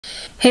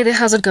Hey there,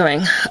 how's it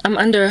going? I'm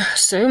under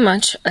so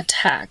much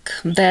attack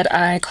that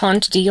I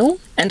can't deal,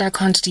 and I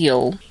can't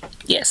deal,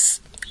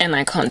 yes, and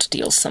I can't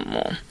deal some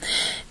more.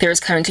 There is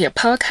currently a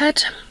power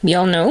cut.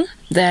 Y'all know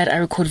that I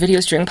record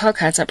videos during power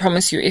cuts. I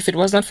promise you, if it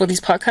was not for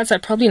these power cuts,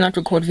 I'd probably not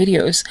record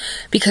videos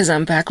because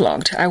I'm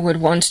backlogged. I would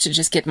want to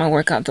just get my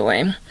work out the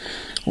way.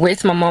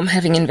 With my mom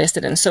having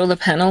invested in solar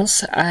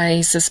panels,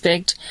 I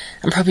suspect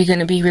I'm probably going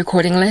to be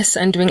recording less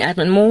and doing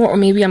admin more, or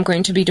maybe I'm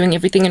going to be doing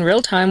everything in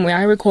real time where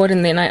I record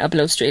and then I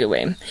upload straight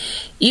away.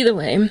 Either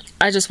way,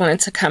 I just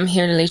wanted to come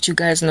here to let you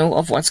guys know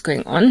of what's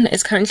going on.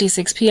 It's currently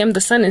 6 p.m. The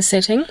sun is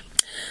setting,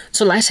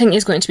 so lighting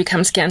is going to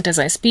become scant as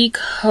I speak.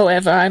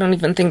 However, I don't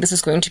even think this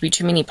is going to be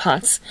too many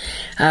parts.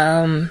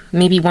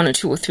 Maybe 1 or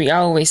 2 or 3. I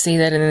always say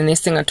that, and then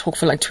this thing I talk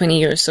for like 20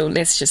 years, so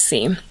let's just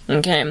see.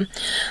 Okay.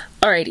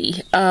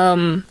 Alrighty,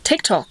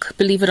 TikTok,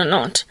 believe it or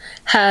not,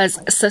 has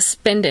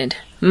suspended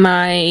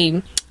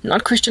my,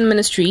 not Christian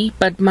ministry,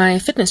 but my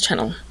fitness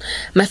channel.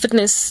 My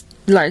fitness,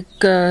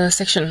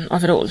 section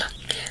of it all.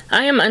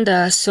 I am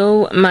under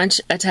so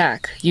much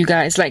attack, you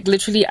guys. Like,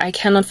 literally, I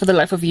cannot for the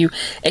life of you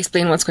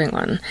explain what's going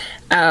on.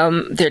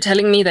 They're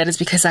telling me that it's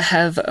because I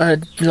have,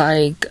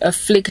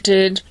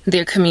 afflicted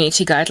their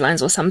community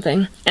guidelines or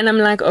something. And I'm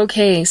like,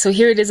 okay, so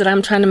here it is that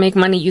I'm trying to make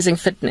money using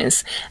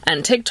fitness,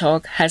 and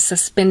TikTok has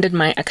suspended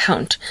my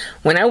account.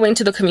 When I went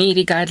to the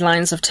community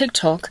guidelines of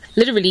TikTok,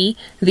 literally,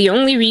 the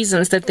only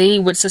reasons that they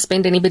would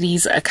suspend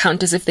anybody's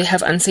account is if they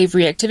have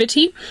unsavory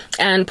activity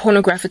and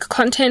pornographic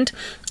content,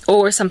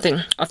 or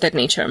something of that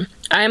nature.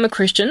 I am a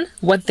Christian.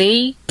 What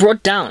they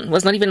brought down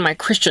was not even my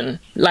Christian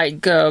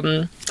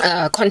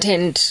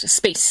content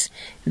space.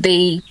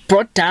 They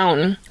brought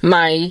down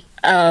my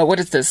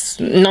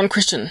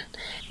non-Christian.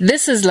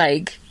 This is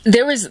like,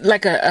 there is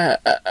like a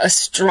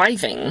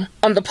striving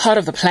on the part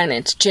of the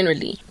planet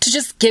generally to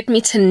just get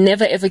me to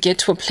never ever get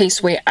to a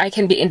place where I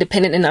can be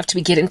independent enough to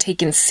be getting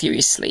taken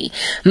seriously.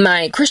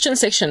 My Christian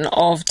section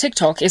of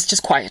TikTok is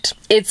just quiet.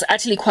 It's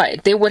utterly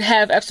quiet. They would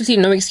have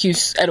absolutely no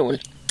excuse at all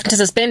to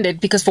suspend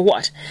it, because for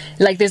what?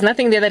 Like, there's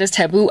nothing there that is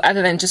taboo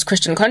other than just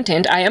Christian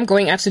content. I am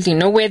going absolutely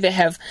nowhere. They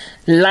have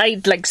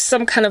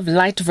some kind of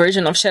light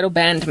version of shadow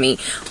banned me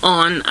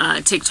on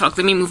TikTok.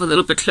 Let me move a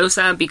little bit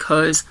closer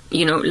because,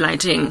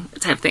 lighting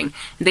type thing.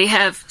 They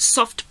have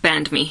soft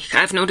banned me.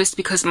 I've noticed,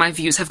 because my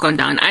views have gone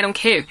down. I don't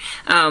care.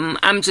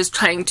 I'm just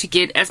trying to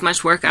get as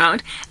much work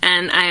out,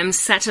 and I am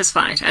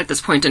satisfied at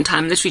this point in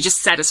time. Literally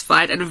just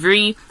satisfied at a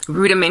very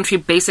rudimentary,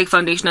 basic,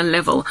 foundational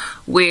level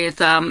with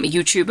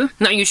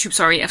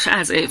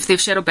as if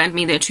they've shadow banned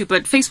me there too,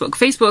 but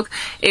Facebook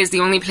is the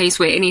only place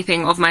where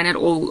anything of mine at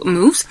all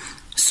moves.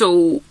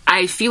 So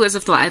I feel as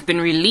if though I've been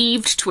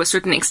relieved to a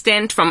certain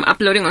extent from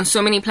uploading on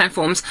so many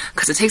platforms,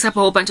 because it takes up a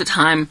whole bunch of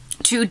time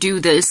to do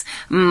this,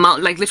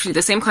 literally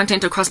the same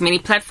content across many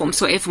platforms.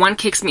 So if one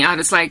kicks me out,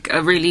 it's like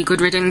a really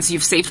good riddance.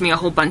 You've saved me a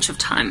whole bunch of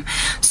time.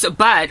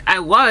 But I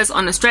was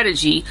on a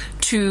strategy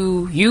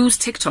to use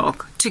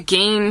TikTok to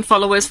gain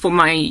followers for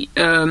my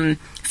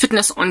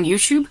fitness on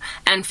YouTube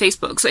and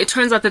Facebook. So it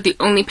turns out that the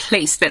only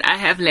place that I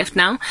have left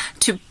now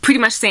to pretty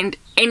much send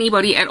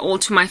anybody at all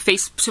to my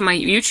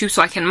YouTube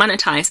so I can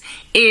monetize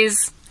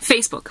is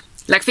Facebook.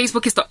 Like,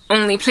 Facebook is the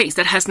only place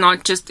that has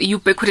not just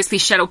ubiquitously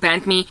shadow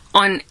banned me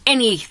on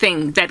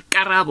anything that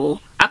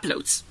Karabo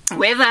uploads,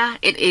 whether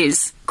it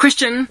is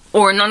Christian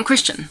or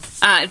non-Christian.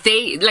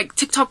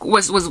 TikTok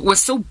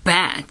was so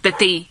bad that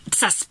they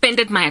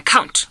suspended my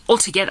account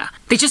altogether.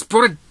 They just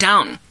brought it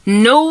down.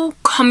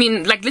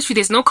 Literally,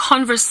 there's no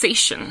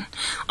conversation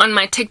on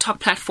my TikTok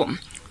platform.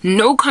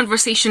 No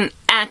conversation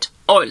at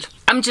all.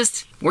 I'm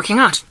just working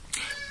out,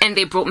 and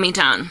they brought me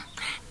down.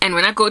 And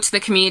when I go to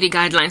the community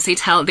guidelines,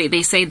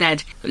 they say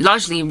that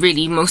largely,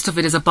 really, most of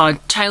it is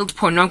about child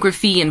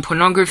pornography and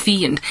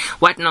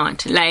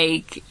whatnot.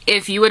 Like,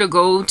 if you were to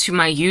go to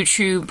my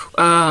YouTube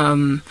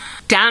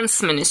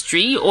dance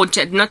ministry, or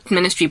not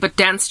ministry, but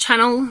dance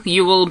channel,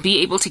 you will be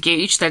able to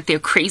gauge that they're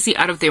crazy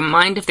out of their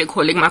mind if they're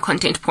calling my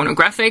content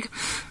pornographic.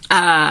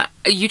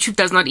 YouTube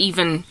does not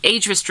even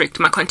age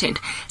restrict my content.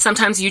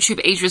 Sometimes YouTube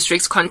age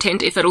restricts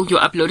content if at all you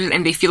upload it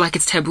and they feel like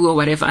it's taboo or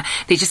whatever.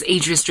 They just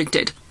age restrict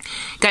it.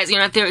 Guys,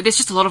 there's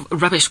just a lot of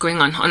rubbish going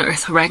on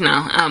Earth right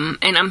now,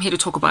 and I'm here to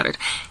talk about it.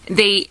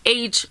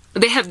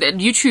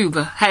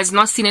 YouTube has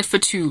not seen it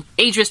fit to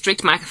age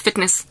restrict my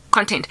fitness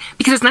content,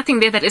 because there's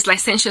nothing there that is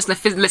licentious,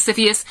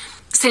 lascivious,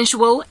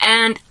 sensual,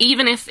 and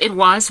even if it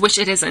was, which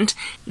it isn't,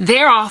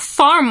 there are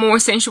far more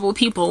sensual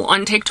people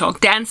on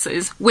TikTok,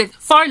 dancers, with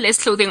far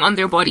less clothing on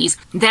their bodies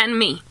than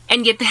me,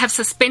 and yet they have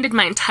suspended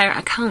my entire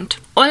account.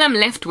 All I'm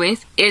left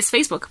with is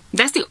Facebook.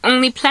 That's the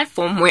only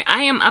platform where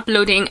I am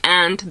uploading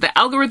and the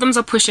algorithms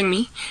are pushing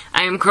me.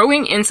 I am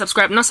growing in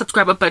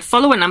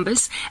follower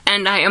numbers,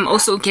 and I am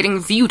also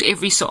getting viewed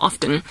every so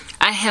often.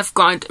 I have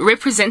got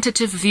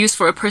representative views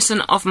for a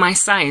person of my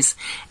size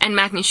and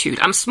magnitude.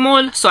 I'm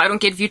small, so I don't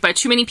get viewed by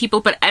too many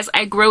people, but as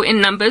I grow in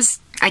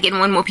numbers, I get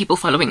more and more people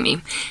following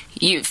me.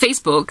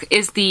 Facebook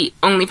is the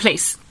only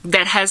place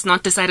that has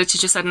not decided to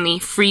just suddenly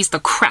freeze the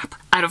crap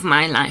out of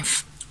my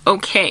life.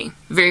 Okay,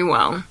 very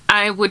well.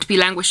 I would be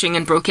languishing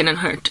and broken and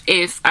hurt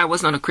if I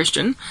was not a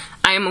Christian.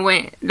 I am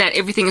aware that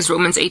everything is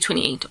Romans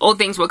 8:28. All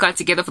things work out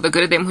together for the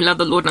good of them who love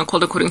the Lord and are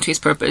called according to his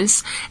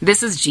purpose.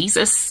 This is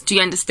Jesus. Do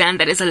you understand?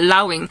 That is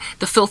allowing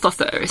the filth of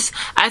the earth.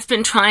 I've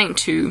been trying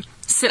to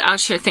sit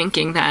out here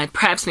thinking that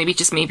perhaps, maybe,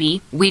 just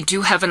maybe, we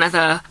do have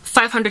another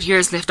 500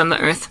 years left on the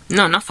earth.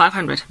 No, not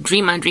 500.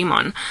 Dream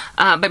on.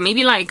 But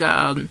maybe like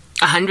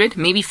 100,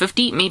 maybe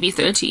 50, maybe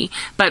 30.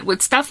 But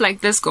with stuff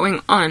like this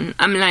going on,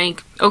 I'm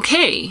like,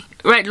 okay,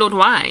 right, Lord,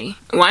 why?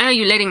 Why are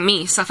you letting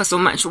me suffer so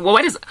much? Well,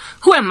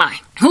 who am I?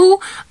 Who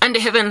under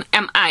heaven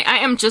am I? I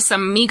am just a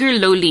meager,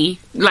 lowly,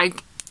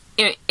 like,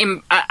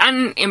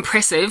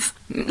 unimpressive,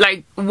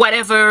 like,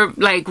 whatever,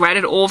 like, write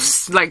it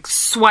off, like,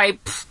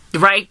 swipe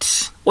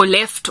right or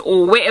left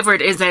or wherever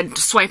it is that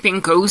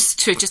swiping goes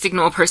to just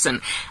ignore a person.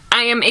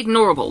 I am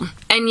ignorable,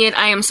 and yet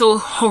I am so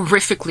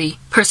horrifically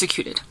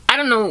persecuted. I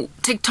don't know,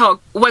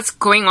 TikTok, what's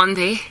going on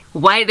there,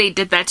 why they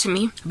did that to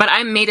me, but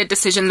I made a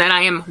decision that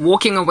I am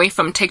walking away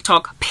from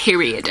TikTok,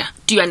 period.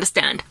 Do you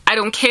understand? I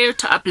don't care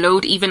to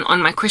upload even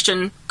on my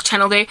Christian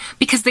channel there,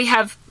 because they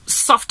have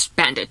soft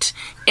banned it,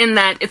 in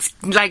that it's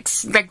like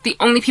the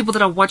only people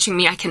that are watching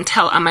me, I can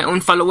tell, are my own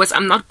followers.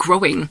 I'm not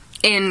growing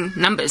in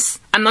numbers.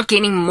 I'm not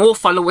gaining more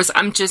followers.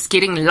 I'm just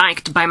getting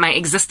liked by my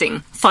existing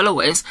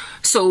followers.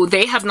 So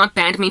they have not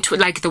banned me to,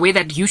 like, the way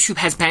that YouTube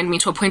has banned me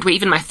to a point where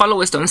even my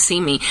followers don't see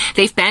me.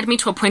 They've banned me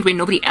to a point where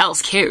nobody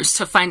else cares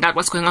to find out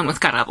what's going on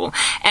with Karabo.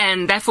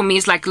 And that for me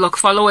is like, look,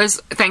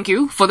 followers, thank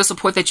you for the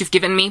support that you've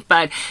given me,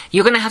 but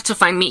you're gonna have to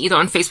find me either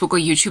on Facebook or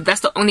YouTube. That's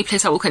the only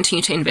place I will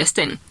continue to invest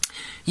in.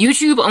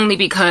 YouTube only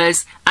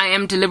because I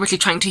am deliberately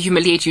trying to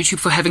humiliate YouTube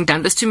for having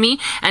done this to me,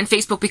 and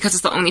Facebook because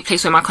it's the only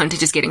place where my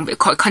content is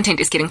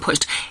getting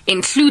pushed,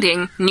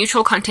 including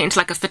neutral content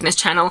like a fitness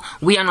channel.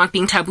 We are not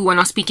being taboo. We're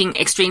not speaking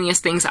extraneous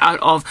things out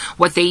of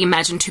what they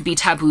imagine to be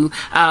taboo,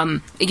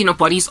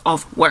 bodies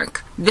of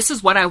work. This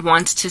is what I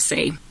want to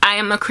say. I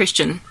am a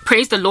Christian.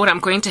 Praise the Lord, I'm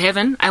going to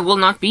heaven. I will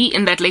not be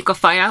in that lake of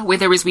fire where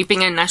there is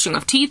weeping and gnashing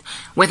of teeth,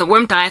 where the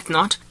worm dieth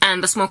not,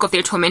 and the smoke of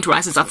their torment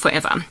rises up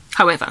forever.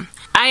 However,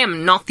 I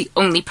am not the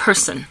only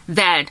person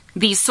that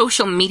these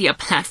social media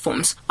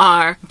platforms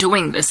are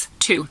doing this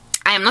to.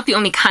 I am not the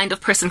only kind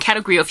of person,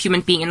 category of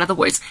human being, in other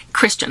words,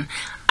 Christian.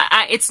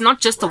 It's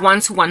not just the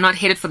ones who are not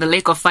headed for the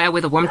lake of fire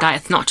where the worm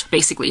dieth not,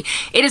 basically.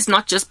 It is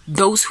not just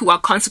those who are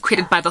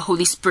consecrated by the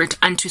Holy Spirit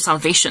unto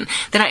salvation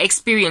that are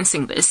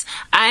experiencing this.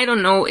 I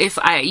don't know if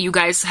you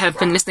guys have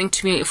been listening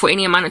to me for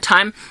any amount of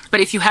time, but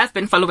if you have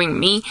been following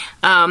me,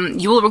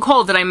 you will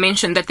recall that I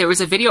mentioned that there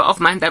was a video of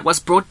mine that was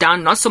brought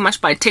down, not so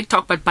much by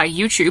TikTok, but by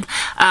YouTube,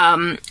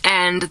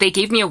 and they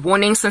gave me a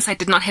warning since I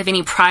did not have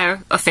any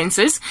prior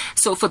offenses.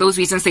 So for those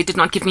reasons, they did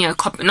not give me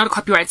not a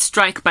copyright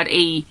strike, but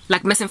a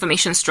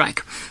misinformation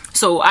strike.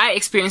 So I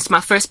experienced my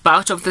first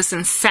bout of this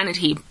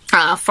insanity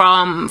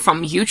from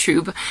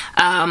YouTube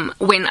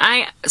when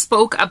I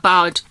spoke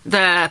about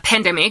the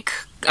pandemic,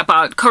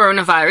 about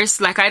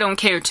coronavirus. Like, I don't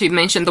care to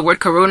mention the word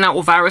corona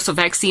or virus or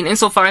vaccine,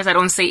 insofar as I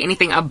don't say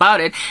anything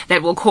about it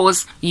that will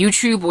cause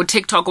YouTube or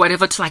TikTok or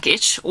whatever to like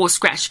itch or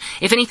scratch.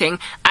 If anything,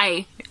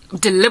 I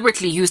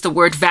deliberately use the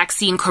word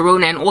vaccine,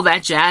 corona, and all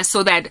that jazz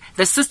so that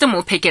the system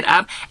will pick it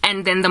up,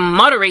 and then the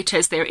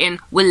moderators therein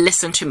will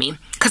listen to me.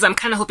 Because I'm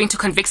kind of hoping to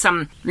convict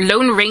some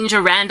Lone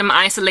Ranger random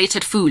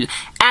isolated fool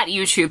at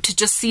YouTube to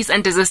just cease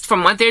and desist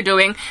from what they're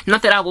doing.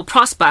 Not that I will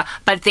prosper,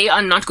 but they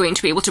are not going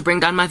to be able to bring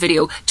down my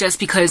video just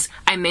because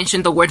I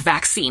mentioned the word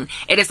vaccine.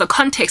 It is the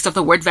context of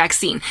the word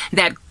vaccine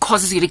that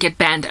causes you to get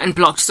banned and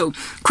blocked. So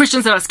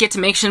Christians that are scared to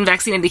mention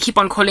vaccine and they keep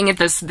on calling it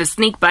the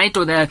snake bite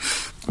or the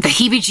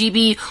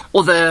heebie-jeebie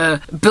or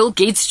the Bill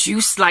Gates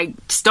juice, like,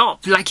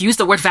 stop. Like, use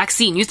the word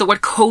vaccine, use the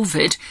word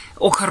COVID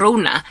or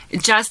corona.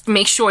 Just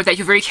make sure that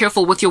you're very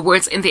careful with your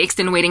words in the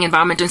extenuating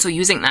environment and so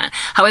using that.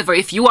 However,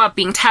 if you are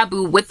being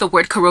taboo with the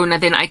word corona,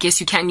 then I guess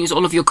you can use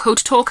all of your code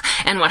talk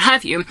and what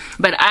have you.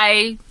 But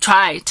I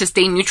try to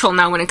stay neutral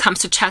now when it comes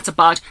to chats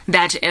about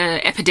that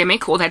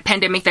epidemic or that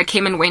pandemic that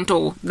came and went,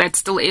 or that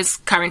still is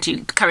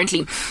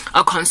currently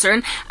a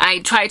concern. I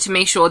try to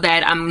make sure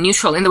that I'm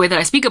neutral in the way that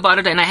I speak about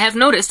it, and I have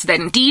noticed that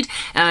indeed,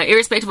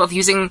 irrespective of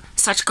using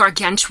such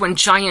gargantuan,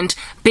 giant,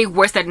 big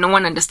words that no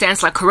one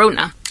understands like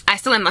corona, I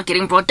still am not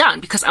getting brought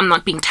down because I'm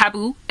not being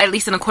taboo, at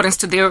least in accordance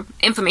to their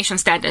information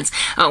standards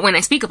when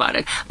I speak about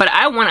it. But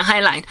I want to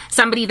highlight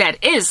somebody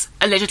that is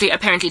allegedly,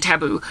 apparently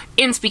taboo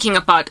in speaking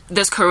about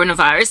this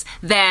coronavirus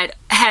that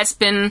has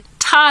been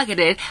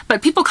targeted,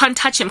 but people can't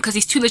touch him because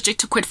he's too legit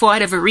to quit for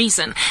whatever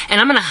reason.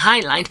 And I'm going to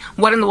highlight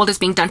what in the world is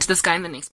being done to this guy in the next